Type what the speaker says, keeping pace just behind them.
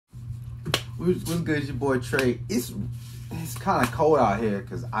What's good? It's your boy Trey. It's kind of cold out here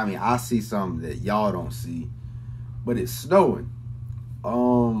because I see something that y'all don't see, but it's snowing.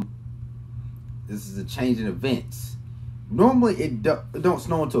 This is a change in events. Normally it don't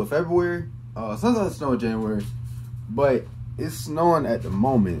snow until February. Sometimes it snow in January, but it's snowing at the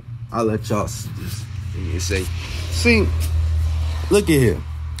moment. I'll let y'all just say. See, look at here.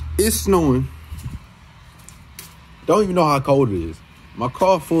 It's snowing. Don't even know how cold it is. My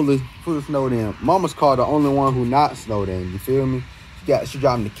car full of snowed in. Mama's car the only one who not snowed in. You feel me? She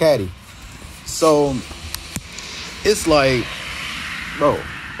driving the caddy. So it's like, bro,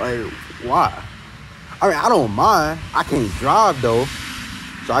 like why? I don't mind. I can't drive though,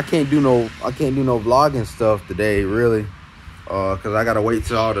 so I can't do no vlogging stuff today really, cause I gotta wait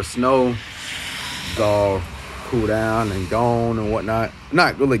till all the snow is all cool down and gone and whatnot.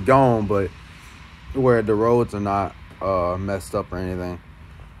 Not really gone, but where the roads are not messed up or anything.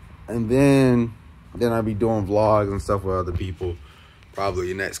 And then I'll be doing vlogs and stuff with other people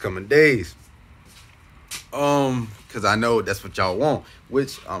probably in the next coming days. Cause I know that's what y'all want.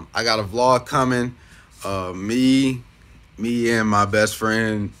 Which I got a vlog coming. Me and my best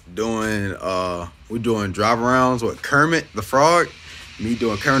friend doing we're doing drive arounds with Kermit the Frog. Me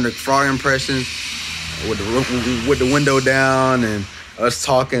doing Kermit the Frog impressions with the window down and us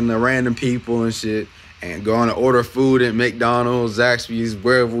talking to random people and shit. And going to order food at McDonald's, Zaxby's,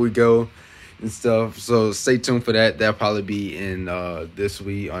 wherever we go and stuff. So stay tuned for that. That'll probably be in this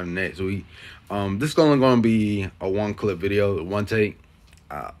week or next week. This is only going to be a one-clip video, one take.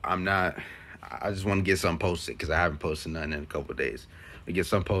 I just want to get something posted because I haven't posted nothing in a couple of days. I get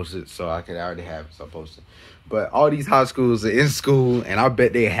something posted so I can already have something posted. But all these high schools are in school, and I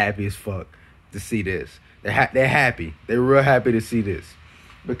bet they're happy as fuck to see this. They're happy. They're real happy to see this.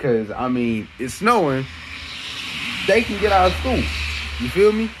 Because, it's snowing. They can get out of school. You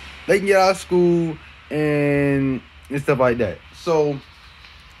feel me? They can get out of school and stuff like that. So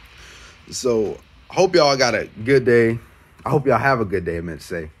hope y'all got a good day. I hope y'all have a good day, I meant to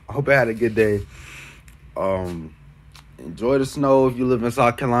say. I hope you had a good day. Enjoy the snow if you live in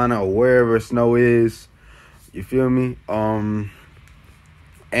South Carolina or wherever snow is. You feel me?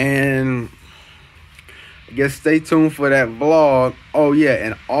 And I guess stay tuned for that vlog. Oh yeah,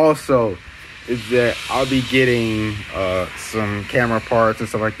 and also is that I'll be getting some camera parts and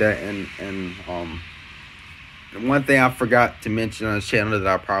stuff like that. And one thing I forgot to mention on this channel that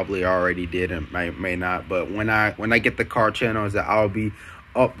I probably already did and may not, but when I get the car channel is that I'll be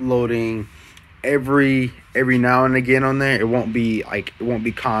uploading every now and again on there. It won't be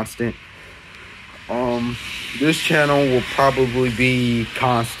constant. This channel will probably be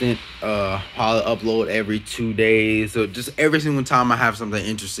constant. I'll upload every 2 days. So just every single time I have something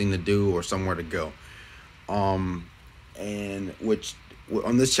interesting to do or somewhere to go. And which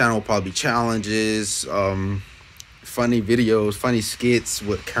on this channel will probably be challenges, funny videos, funny skits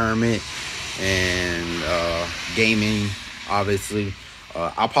with Kermit, and gaming, obviously.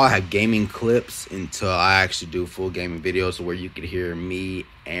 I'll probably have gaming clips until I actually do full gaming videos where you can hear me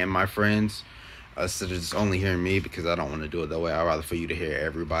and my friends. Instead of just only hearing me, because I don't want to do it that way. I'd rather for you to hear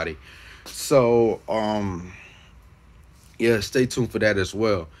everybody. So, yeah, stay tuned for that as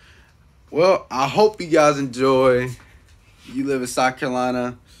well. Well, I hope you guys enjoy. You live in South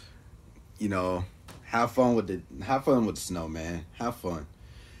Carolina, have fun with the snow, man. Have fun.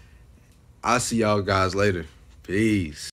 I'll see y'all guys later. Peace.